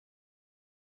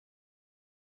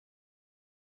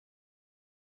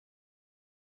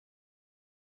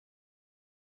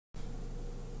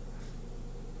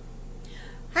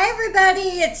Hi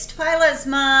everybody, it's Twyla's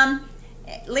mom,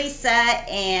 Lisa,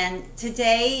 and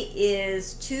today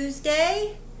is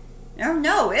Tuesday.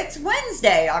 No, it's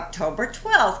Wednesday, October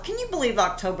 12th. Can you believe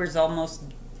October's almost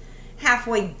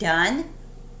halfway done?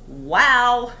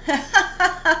 Wow.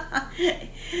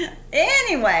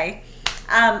 Anyway,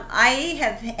 I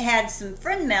have had some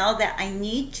friend mail that I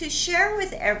need to share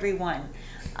with everyone.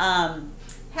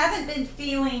 Haven't been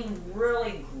feeling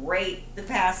really great the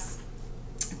past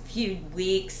few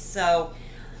weeks, so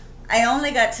I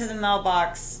only got to the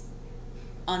mailbox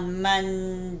on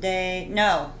Monday.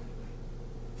 No,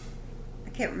 I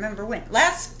can't remember when.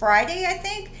 Last Friday, I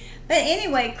think. But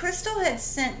anyway, Crystal had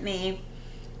sent me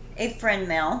a friend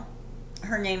mail.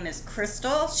 Her name is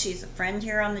Crystal. She's a friend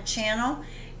here on the channel,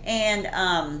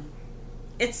 and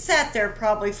it sat there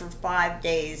probably for 5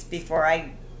 days before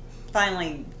I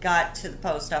finally got to the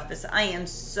post office. I am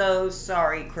so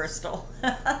sorry, Crystal.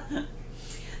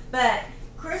 But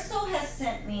Crystal has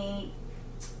sent me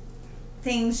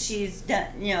things she's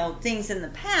done, things in the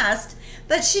past,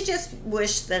 but she just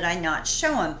wished that I not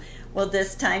show them. Well,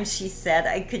 this time she said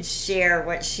I could share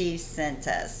what she sent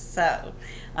us. So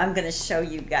I'm going to show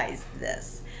you guys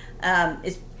this.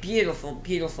 It's beautiful,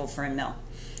 beautiful friend mail.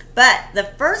 But the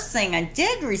first thing I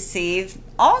did receive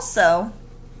also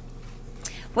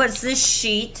was this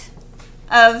sheet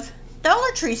of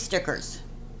Dollar Tree stickers.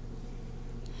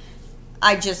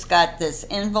 I just got this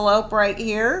envelope right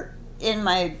here in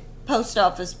my post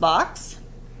office box,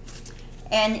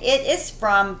 and it is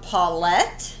from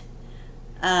Paulette.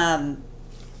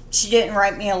 She didn't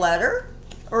write me a letter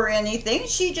or anything.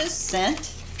 She just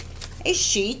sent a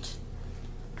sheet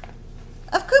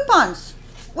of coupons,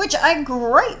 which I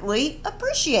greatly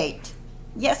appreciate.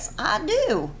 Yes, I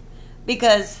do,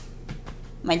 because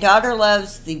my daughter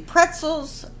loves the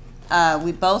pretzels.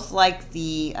 We both like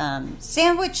the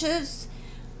sandwiches.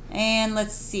 And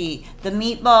let's see, the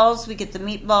meatballs, we get the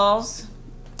meatballs.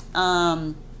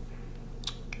 I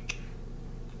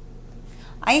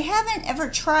haven't ever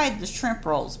tried the shrimp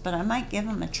rolls, but I might give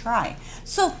them a try.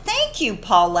 So thank you,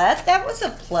 Paulette. That was a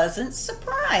pleasant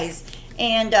surprise.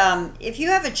 And if you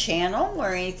have a channel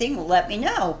or anything, let me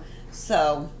know,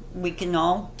 so we can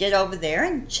all get over there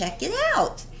and check it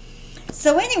out.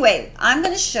 So anyway, I'm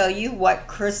going to show you what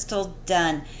Crystal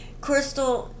done.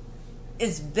 Crystal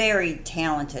is very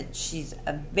talented. She's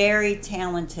a very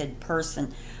talented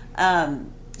person.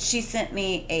 She sent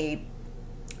me a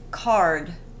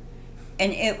card,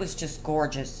 and it was just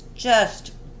gorgeous,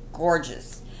 just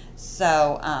gorgeous.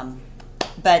 So,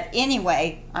 but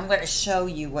anyway, I'm going to show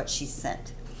you what she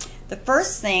sent. The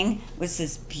first thing was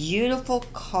this beautiful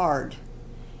card.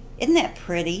 Isn't that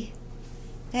pretty?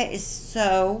 That is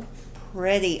so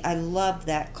pretty. I love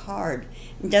that card.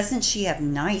 And doesn't she have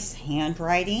nice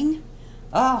handwriting?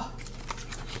 Oh,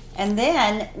 and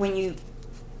then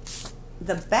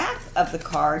the back of the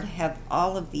card have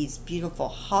all of these beautiful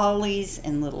hollies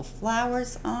and little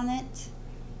flowers on it.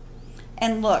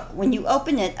 And look, when you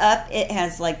open it up, it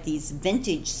has like these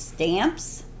vintage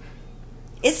stamps.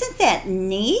 Isn't that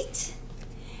neat?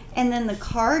 And then the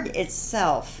card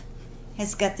itself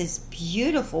has got this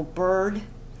beautiful bird.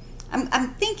 I'm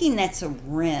thinking that's a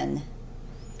wren.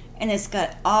 And it's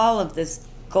got all of this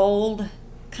gold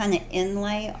kind of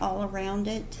inlay all around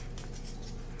it.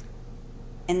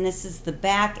 And this is the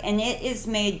back, and it is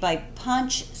made by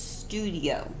Punch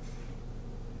Studio.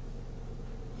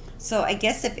 So I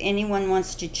guess if anyone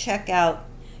wants to check out,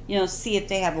 see if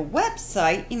they have a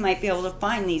website, you might be able to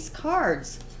find these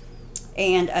cards.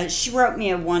 And she wrote me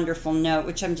a wonderful note,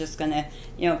 which I'm just going to,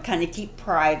 kind of keep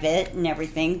private and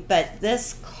everything. But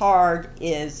this card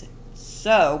is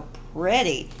so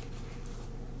pretty.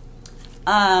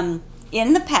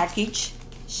 In the package,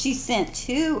 she sent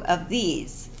 2 of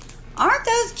these. Aren't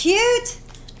those cute?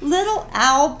 Little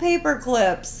owl paper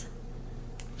clips.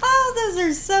 Oh, those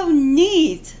are so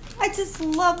neat. I just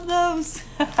love those.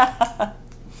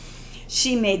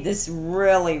 She made this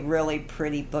really, really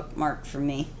pretty bookmark for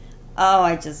me. Oh,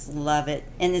 I just love it.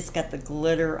 And it's got the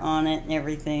glitter on it and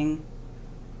everything.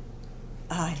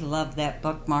 Oh, I love that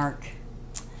bookmark.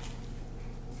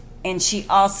 And she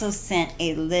also sent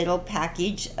a little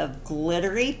package of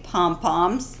glittery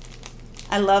pom-poms.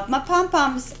 I love my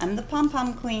pom-poms. I'm the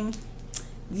pom-pom queen.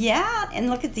 Yeah, and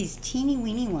look at these teeny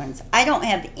weeny ones. I don't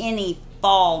have any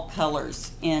fall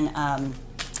colors in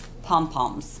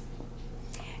pom-poms.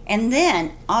 And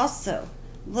then also,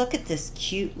 look at this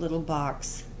cute little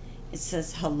box. It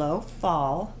says Hello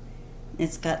Fall.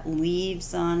 It's got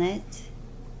leaves on it.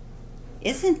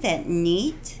 Isn't that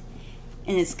neat?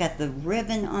 And it's got the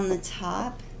ribbon on the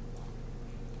top.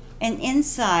 And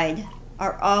inside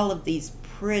are all of these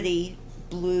pretty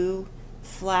blue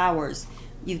flowers.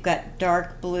 You've got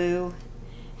dark blue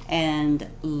and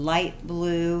light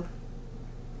blue.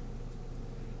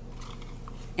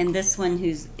 And this one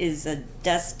is a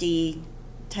dusty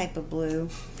type of blue.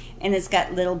 And it's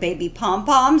got little baby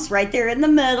pom-poms right there in the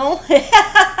middle.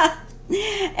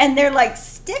 And they're like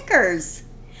stickers.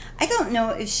 I don't know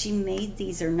if she made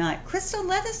these or not. Crystal,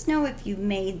 let us know if you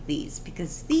made these,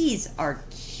 because these are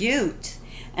cute.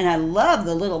 And I love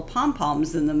the little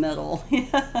pom-poms in the middle.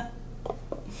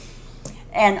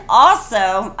 And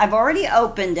also, I've already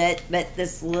opened it, but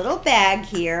this little bag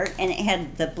here, and it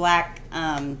had the black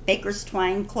baker's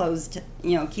twine closed,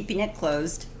 you know, keeping it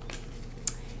closed.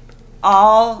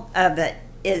 All of it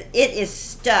is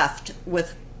stuffed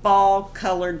with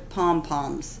fall-colored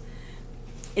pom-poms.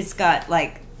 It's got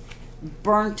like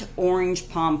burnt orange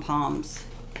pom-poms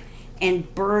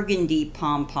and burgundy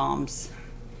pom-poms.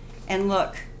 And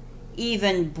look,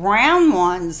 even brown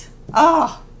ones.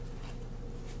 Oh,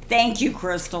 thank you,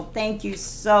 Crystal. Thank you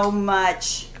so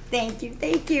much. Thank you,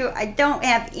 thank you. I don't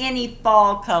have any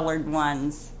fall-colored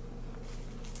ones.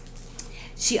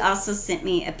 She also sent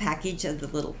me a package of the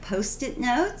little Post-it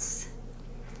notes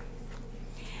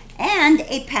and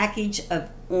a package of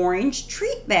orange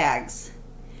treat bags.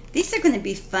 These are going to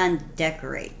be fun to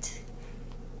decorate.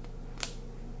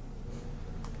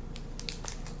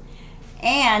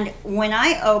 And when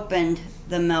I opened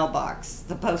the mailbox,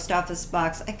 the post office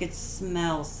box, I could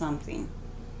smell something.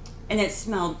 And it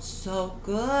smelled so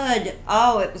good.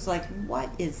 Oh, it was like, what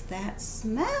is that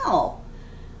smell?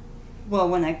 Well,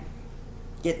 when I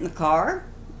get in the car,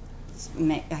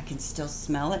 I can still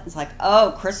smell it. It's like,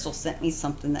 oh, Crystal sent me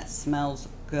something that smells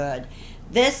good.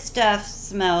 This stuff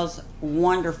smells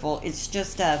wonderful. It's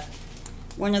just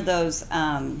one of those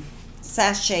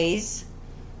sachets.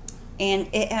 And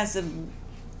it has a,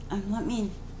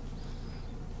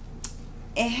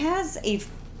 it has a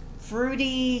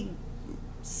fruity,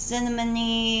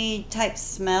 cinnamony type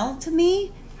smell to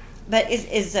me, but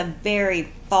it is a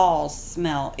very fall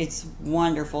smell. It's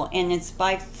wonderful, and it's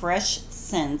by Fresh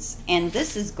Scents, and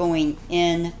this is going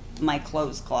in my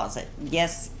clothes closet.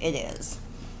 Yes, it is.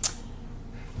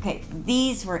 Okay,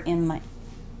 these were in my,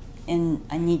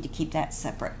 I need to keep that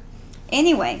separate.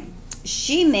 Anyway,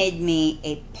 she made me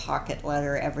a pocket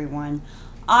letter, everyone.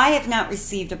 I have not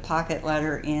received a pocket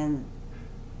letter in,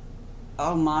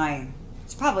 oh my,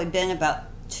 it's probably been about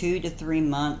 2 to 3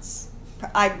 months.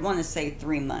 I want to say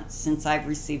 3 months since I've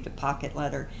received a pocket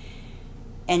letter.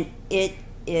 And it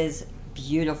is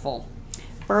beautiful.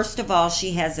 First of all,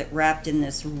 she has it wrapped in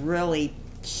this really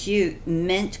cute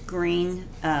mint green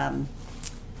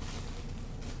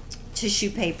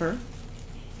tissue paper.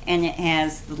 And it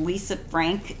has the Lisa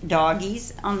Frank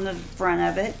doggies on the front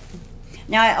of it.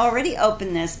 Now, I already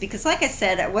opened this because, like I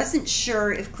said, I wasn't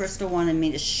sure if Crystal wanted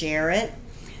me to share it.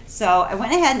 So I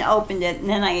went ahead and opened it, and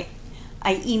then I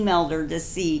emailed her to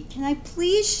see, can I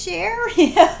please share?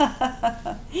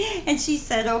 And she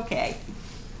said, okay.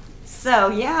 So,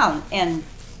 yeah, and,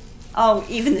 oh,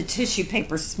 even the tissue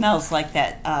paper smells like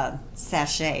that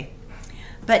sachet.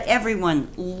 But everyone,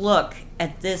 look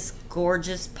at this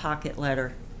gorgeous pocket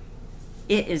letter.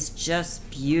 It is just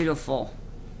beautiful.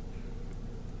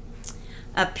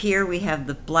 Up here we have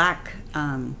the black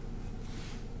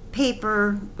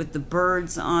paper with the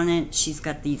birds on it. She's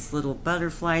got these little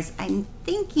butterflies. I'm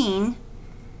thinking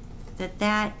that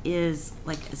that is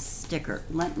like a sticker.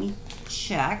 Let me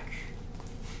check.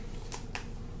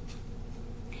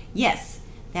 Yes,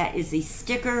 that is a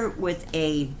sticker with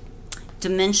a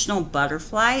dimensional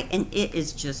butterfly, and it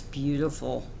is just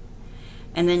beautiful.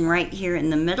 And then right here in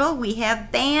the middle we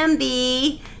have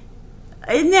Bambi.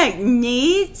 Isn't that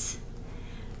neat?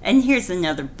 And here's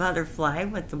another butterfly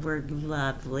with the word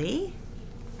lovely.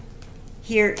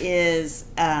 Here is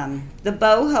the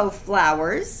boho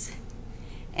flowers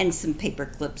and some paper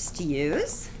clips to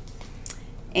use.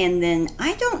 And then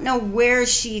I don't know where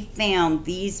she found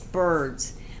these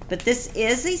birds, but this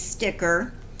is a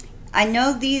sticker. I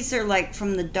know these are like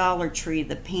from the Dollar Tree,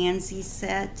 the pansy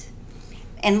set.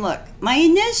 And look, my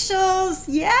initials,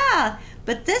 yeah.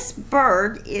 But this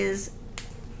bird is,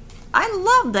 I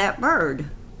love that bird.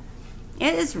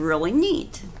 It is really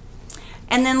neat.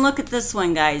 And then look at this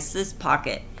one, guys, this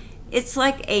pocket. It's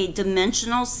like a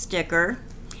dimensional sticker,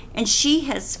 and she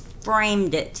has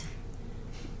framed it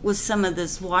with some of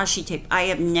this washi tape. I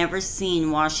have never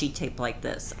seen washi tape like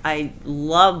this. I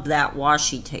love that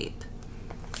washi tape.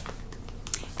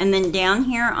 And then down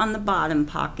here on the bottom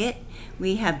pocket,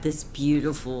 we have this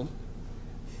beautiful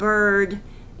bird,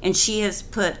 and she has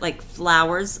put like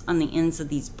flowers on the ends of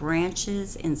these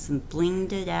branches and some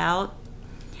blinged it out.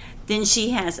 Then she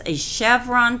has a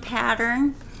chevron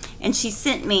pattern, and she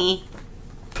sent me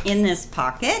in this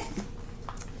pocket,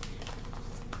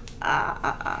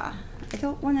 I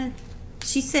don't want to,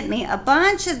 she sent me a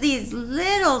bunch of these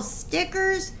little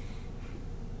stickers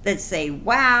that say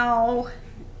wow.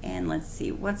 And let's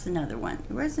see, what's another one?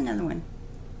 Where's another one?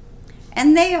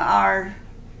 And they are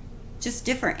just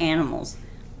different animals.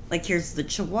 Like here's the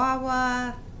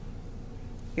Chihuahua,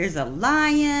 here's a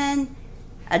lion,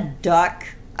 a duck.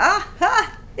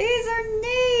 Aha! These are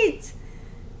neat!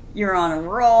 You're on a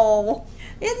roll.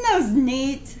 Isn't those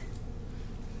neat?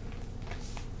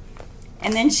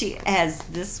 And then she has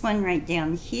this one right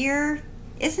down here.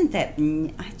 Isn't that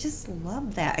neat? I just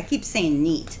love that. I keep saying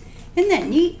neat. Isn't that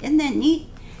neat? Isn't that neat?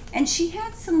 And she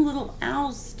had some little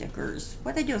owl stickers.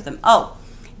 What did I do with them? Oh,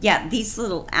 yeah, these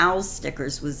little owl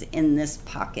stickers was in this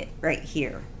pocket right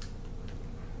here.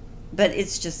 But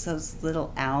it's just those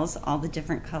little owls, all the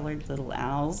different colored little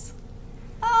owls.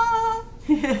 Oh!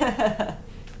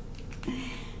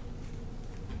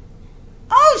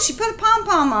 Oh, she put a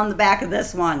pom-pom on the back of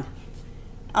this one.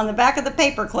 On the back of the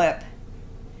paper clip.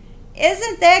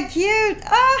 Isn't that cute?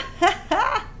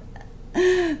 Ah,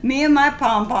 me and my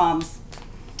pom-poms.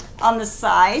 On the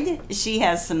side, she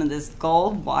has some of this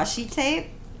gold washi tape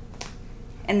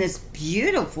and this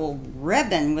beautiful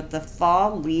ribbon with the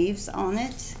fall leaves on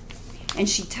it. And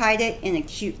she tied it in a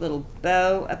cute little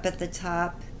bow up at the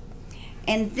top.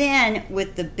 And then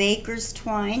with the baker's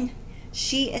twine,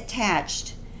 she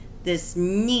attached this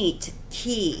neat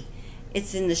key.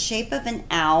 It's in the shape of an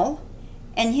owl,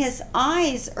 and his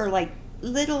eyes are like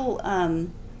little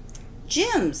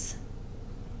gems.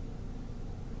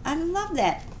 I love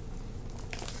that.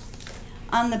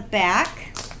 On the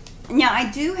back, now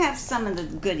I do have some of the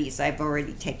goodies I've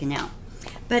already taken out,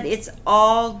 but it's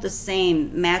all the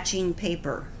same matching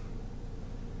paper,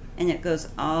 and it goes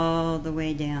all the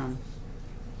way down.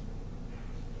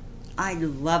 I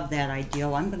love that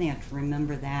ideal. I'm going to have to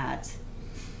remember that.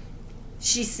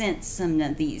 She sent some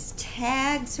of these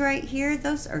tags right here.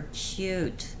 Those are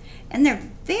cute. And they're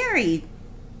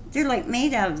like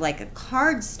made out of like a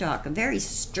cardstock, a very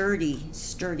sturdy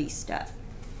stuff.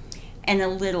 And a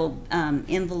little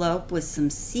envelope with some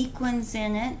sequins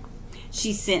in it.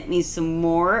 She sent me some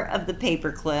more of the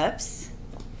paper clips.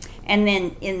 And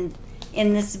then in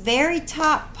this very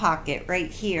top pocket right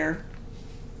here,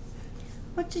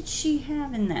 what did she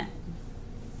have in that?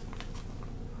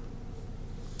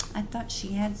 I thought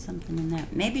she had something in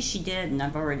that. Maybe she did, and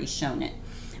I've already shown it.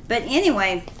 But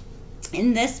anyway,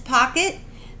 in this pocket,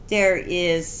 there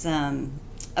is some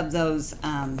of those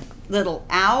little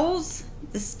owls,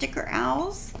 the sticker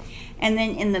owls. And then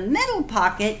in the middle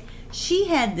pocket, she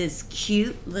had this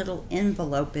cute little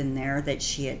envelope in there that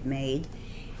she had made.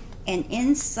 And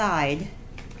inside,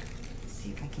 let's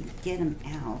see if I can get them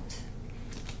out.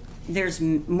 There's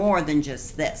more than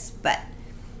just this, but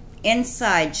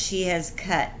inside she has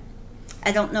cut,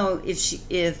 I don't know if she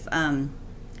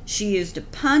used a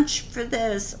punch for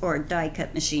this or a die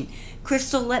cut machine.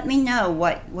 Crystal, let me know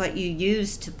what you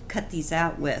used to cut these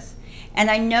out with.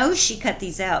 And I know she cut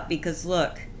these out because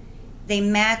look, they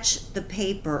match the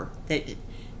paper that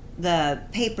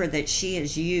she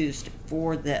has used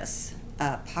for this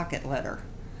pocket letter.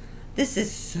 This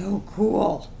is so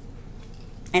cool.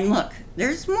 And look,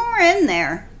 there's more in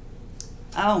there.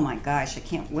 Oh my gosh, I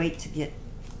can't wait to get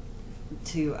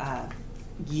to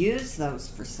use those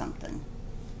for something.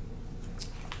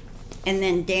 And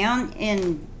then down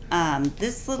in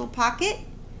this little pocket,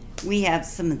 we have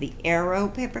some of the arrow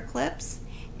paper clips.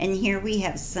 And here we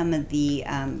have some of the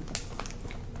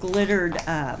glittered,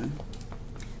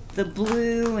 the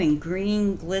blue and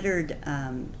green glittered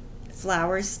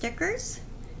flower stickers.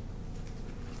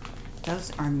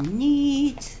 Those are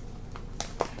neat.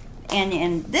 And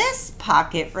in this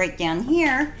pocket right down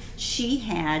here, she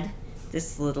had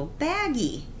this little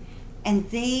baggie. And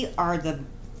they are the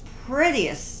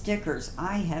prettiest stickers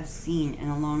I have seen in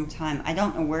a long time. I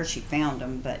don't know where she found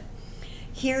them, but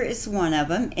here is one of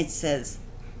them. It says,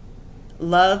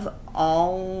 love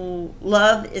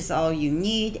is all you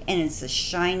need, and it's a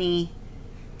shiny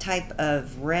type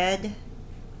of red.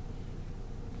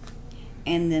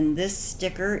 And then this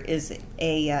sticker is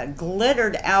a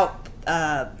glittered out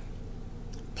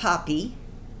poppy.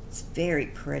 It's very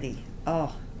pretty.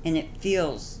 Oh, and it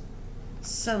feels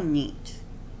so neat.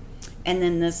 And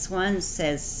then this one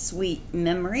says sweet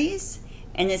memories,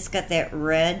 and it's got that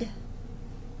red,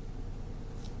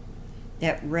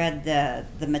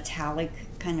 the metallic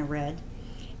kind of red.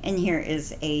 And here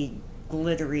is a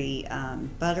glittery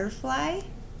butterfly.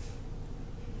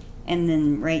 And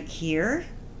then right here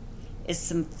is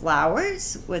some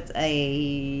flowers with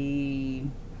a,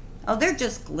 oh, they're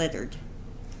just glittered.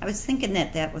 I was thinking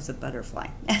that was a butterfly.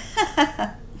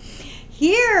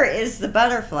 here is the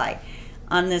butterfly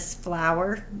on this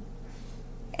flower,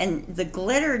 and the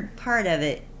glittered part of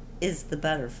it is the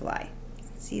butterfly.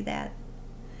 See that?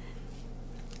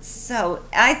 So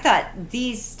I thought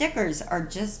these stickers are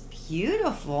just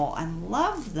beautiful. I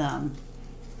love them.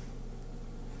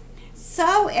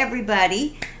 So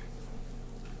everybody,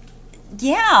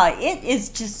 yeah, it is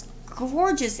just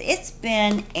gorgeous. It's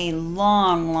been a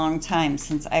long time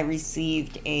since I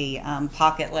received a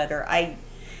pocket letter.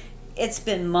 It's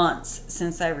been months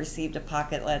since I received a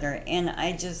pocket letter, and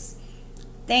I just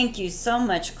thank you so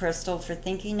much, Crystal, for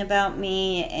thinking about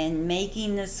me and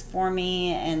making this for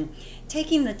me and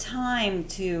taking the time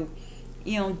to,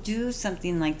 you know, do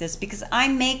something like this, because I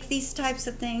make these types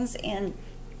of things and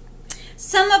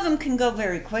some of them can go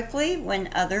very quickly when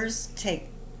others take,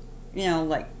 you know,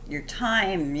 like your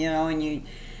time, you know,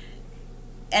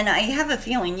 and I have a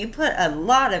feeling you put a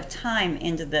lot of time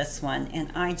into this one, and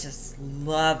I just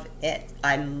love it.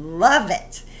 I love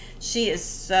it. She is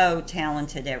so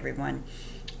talented, everyone.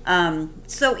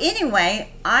 So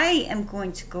anyway, I am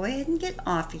going to go ahead and get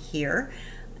off of here.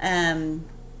 And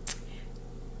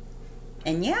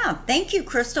yeah, thank you,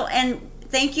 Crystal, and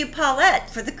thank you, Paulette,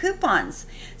 for the coupons.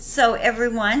 So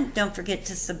everyone, don't forget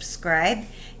to subscribe,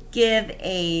 give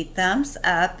a thumbs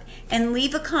up, and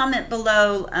leave a comment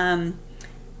below,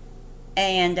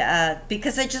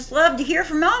 because I just love to hear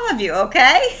from all of you,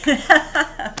 okay?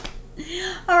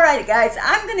 All right, guys,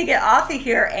 I'm going to get off of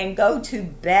here and go to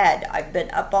bed. I've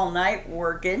been up all night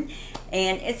working,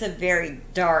 and it's a very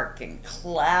dark and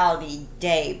cloudy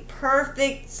day.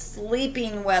 Perfect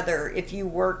sleeping weather if you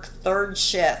work third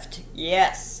shift.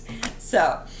 Yes.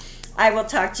 So I will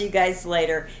talk to you guys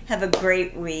later. Have a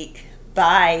great week.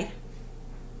 Bye.